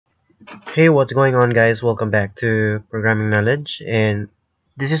Hey, what's going on, guys? Welcome back to Programming Knowledge, and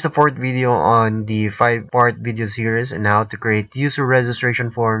this is the fourth video on the 5-part video series on how to create user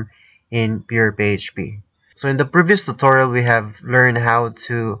registration form in pure PHP. So in the previous tutorial, we have learned how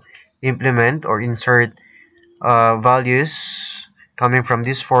to implement or insert values coming from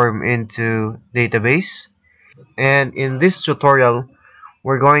this form into database, and in this tutorial,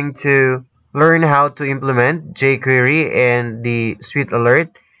 we're going to learn how to implement jQuery and the sweetAlert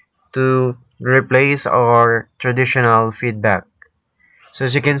to replace our traditional feedback. So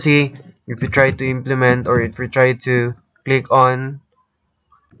as you can see, if you try to implement or if you try to click on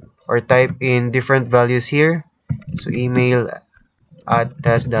or type in different values here, so email at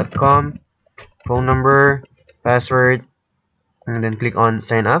test.com, phone number, password, and then click on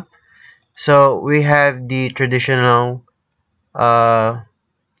sign up. So we have the traditional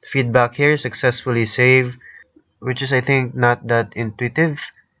feedback here, successfully saved, which is I think not that intuitive.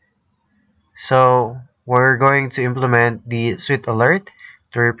 So we're going to implement the sweetAlert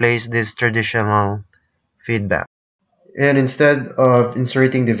to replace this traditional feedback. And instead of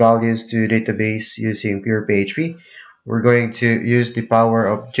inserting the values to database using pure PHP, we're going to use the power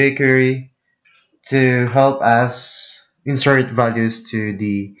of jQuery to help us insert values to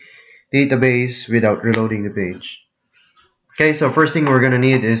the database without reloading the page. Okay, so first thing we're going to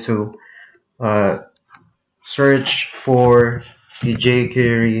need is to search for the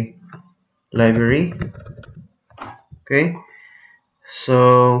jQuery library. Okay,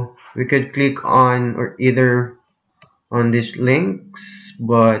 so we could click on or either on these links,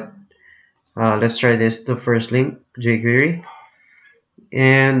 but let's try this, the first link, jQuery,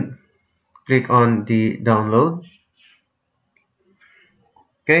 and click on the download.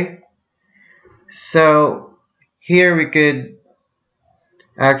 Okay, so here we could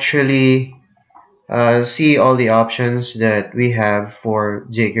actually see all the options that we have for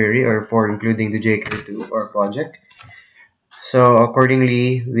jQuery or for including the jQuery to our project. So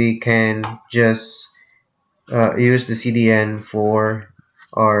accordingly, we can just use the CDN for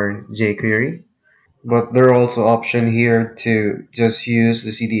our jQuery. But there are also options here to just use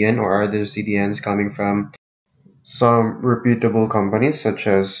the CDN or other CDNs coming from some reputable companies such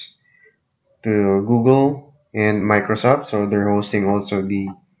as the Google and Microsoft. So they're hosting also the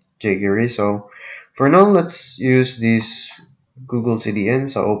jQuery. So for now, let's use this Google CDN.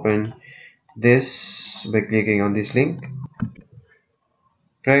 So open this by clicking on this link.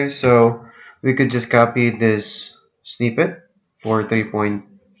 Okay, so we could just copy this snippet for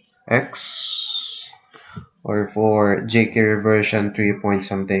 3.x or for jQuery version 3 point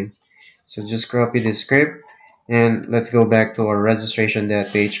something. So just copy this script and let's go back to our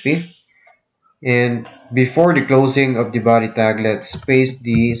registration.php. And before the closing of the body tag, let's paste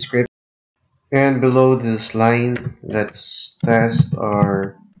the script. And below this line, let's test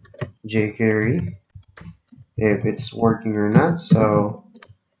our jQuery if it's working or not. So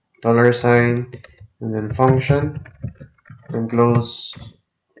 $sign and then function and close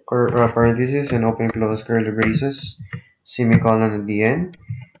parentheses and open close curly braces, semicolon at the end.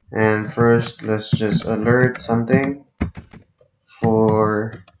 And first, let's just alert something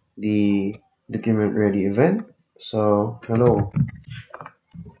for the document ready event. So hello.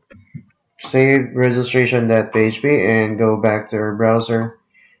 Save registration.php and go back to our browser,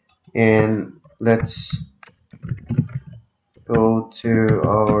 and let's go to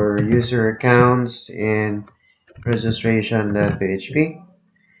our user accounts and registration.php.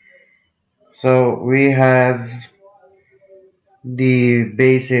 So we have the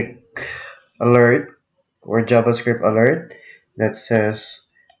basic alert or JavaScript alert that says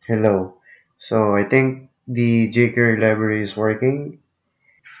hello. So I think the jQuery library is working.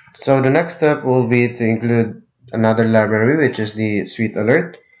 So the next step will be to include another library, which is the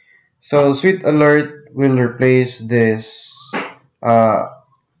sweetAlert. So sweetAlert will replace this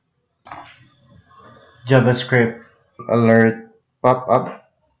JavaScript alert pop-up.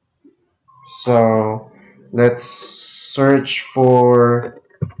 So let's search for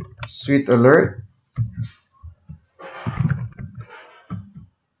sweetAlert.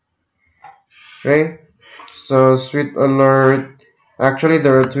 Okay, so sweetAlert, actually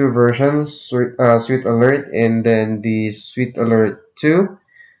there are two versions, sweetAlert and then the sweetAlert 2,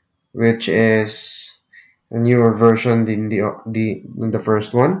 which is a newer version than the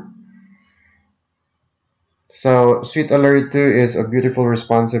first one. So sweetAlert 2 is a beautiful,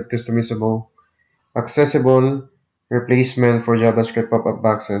 responsive, customizable, accessible replacement for JavaScript pop-up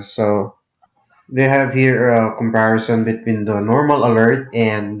boxes. So they have here a comparison between the normal alert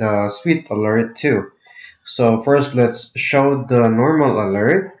and the sweetAlert 2. So first, let's show the normal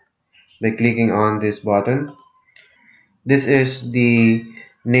alert by clicking on this button. This is the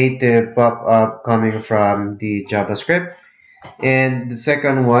native pop-up coming from the JavaScript. And the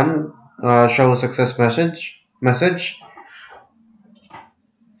second one, show success message.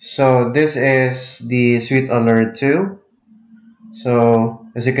 So this is the sweetAlert 2. So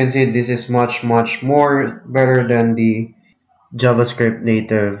as you can see, this is much more better than the JavaScript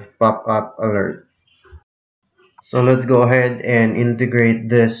native pop-up alert. So let's go ahead and integrate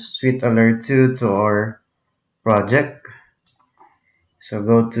this sweetAlert 2 to our project. So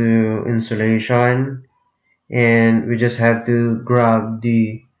go to installation, and we just have to grab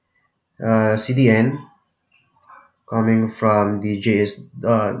the CDN coming from the JS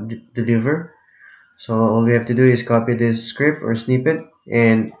deliver. So all we have to do is copy this script or snippet,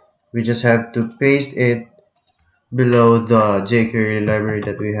 and we just have to paste it below the jQuery library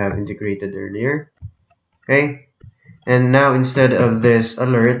that we have integrated earlier. Okay, and now instead of this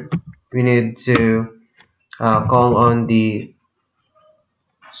alert, we need to call on the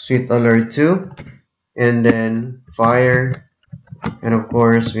sweetAlert 2, and then fire, and of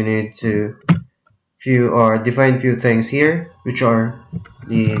course we need to define few things here, which are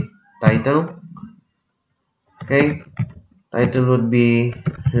the title. Okay, title would be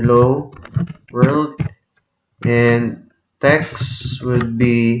hello world, and text would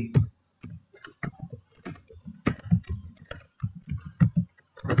be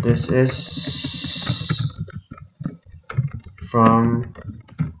this is from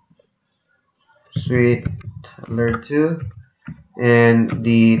sweetAlert 2, and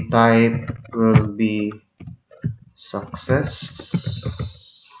the type will be success.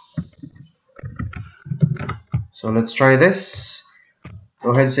 So let's try this. Go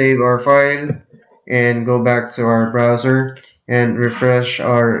ahead, save our file, and go back to our browser and refresh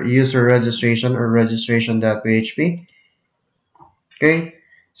our user registration or registration.php. Okay,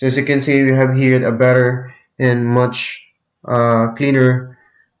 so as you can see, we have here a better and much cleaner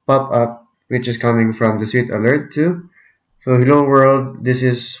pop-up, which is coming from the sweetAlert 2. So hello world, this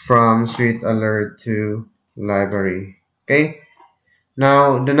is from sweetAlert 2 library. Okay,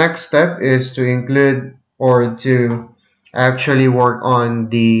 now the next step is to include or to actually work on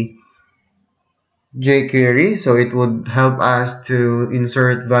the jQuery. So it would help us to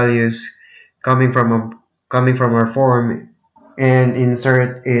insert values coming from our form and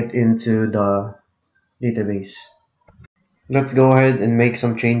insert it into the database. Let's go ahead and make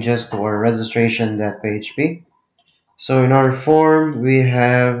some changes to our registration.php. So in our form, we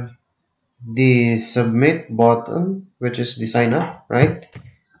have the submit button, which is the sign up, right?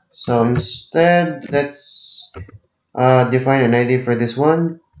 So instead, let's define an ID for this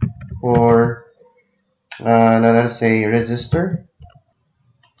one, or let us say register.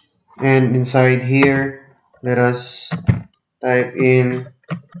 And inside here, let us type in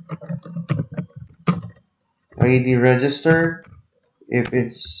ID register if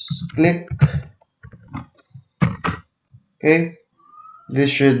it's click. Okay, this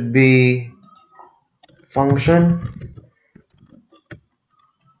should be function,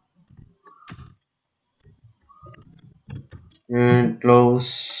 and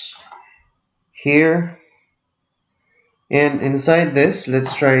close here. And inside this,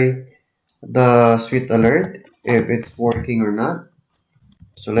 let's try the sweetAlert if it's working or not.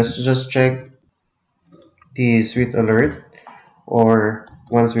 So let's just check the sweetAlert, or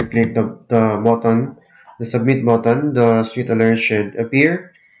once we click the button, the submit button, the sweetAlert should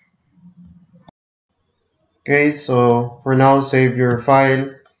appear. Okay, so for now, save your file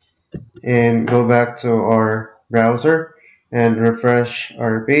and go back to our browser and refresh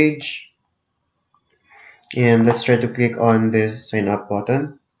our page, and let's try to click on this sign up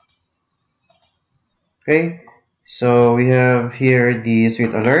button. Okay, so we have here the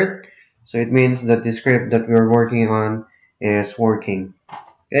sweetAlert, so it means that the script that we're working on is working.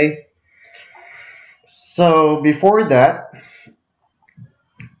 Okay, so before that,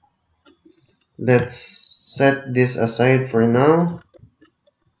 let's set this aside for now,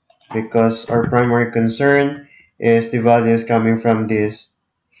 because our primary concern is the values coming from this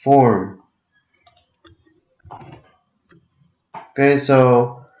form. Okay,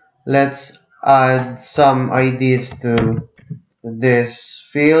 so let's add some IDs to this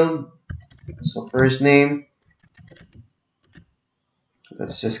field. So first name,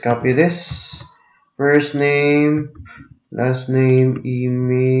 let's just copy this. First name, last name,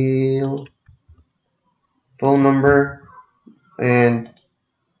 email, phone number, and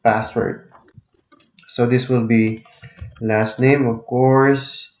password. So this will be last name, of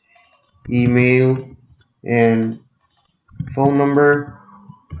course, email, and phone number,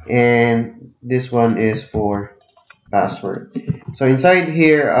 and this one is for password. So inside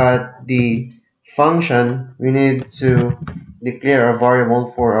here at the function, we need to declare a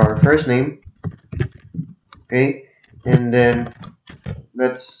variable for our first name. Okay, and then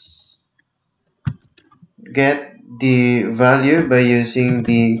let's get the value by using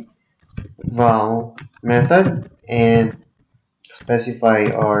the val method and specify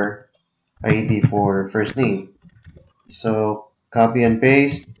our ID for first name. So copy and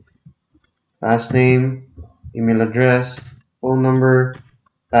paste, last name, email address, phone number,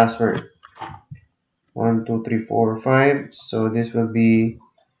 password. 1 2 3 4 5. So this will be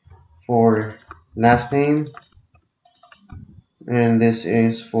for last name, and this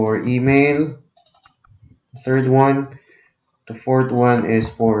is for email. Third one, the fourth one is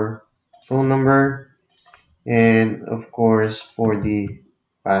for phone number, and of course for the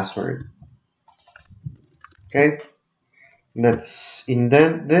password. Okay, let's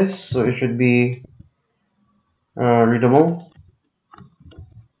indent this so it should be readable.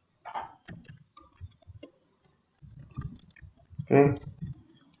 Okay.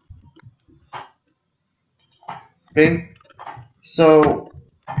 Okay. So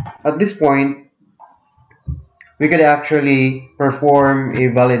at this point, we could actually perform a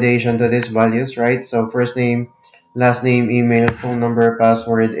validation to these values, right? So first name, last name, email, phone number,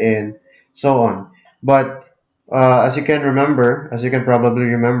 password, and so on. But as you can remember, as you can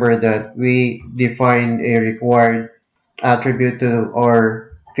probably remember, that we defined a required attribute to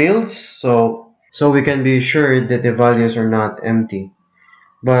our fields, so we can be sure that the values are not empty.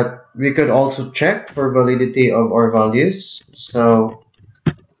 But we could also check for validity of our values. So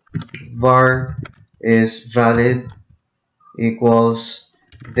var is valid equals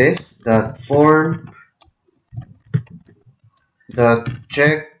this dot form dot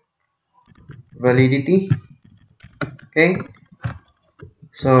check validity. Okay,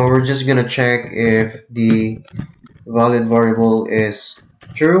 so we're just gonna check if the valid variable is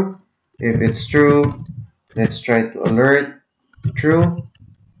true. If it's true, let's try to alert true,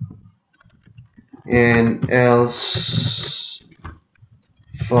 and else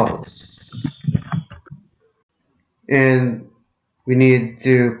false. And we need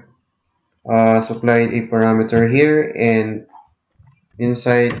to supply a parameter here, and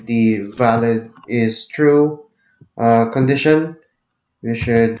inside the valid is true condition, we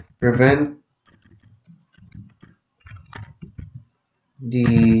should prevent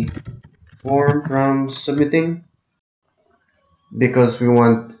the form from submitting because we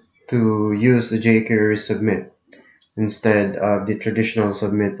want to use the jQuery submit instead of the traditional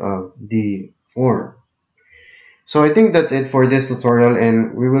submit of the form. So I think that's it for this tutorial,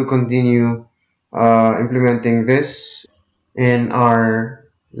 and we will continue implementing this in our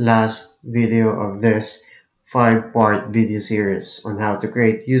last video of this 5-part video series on how to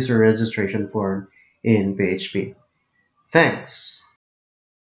create user registration form in PHP. Thanks!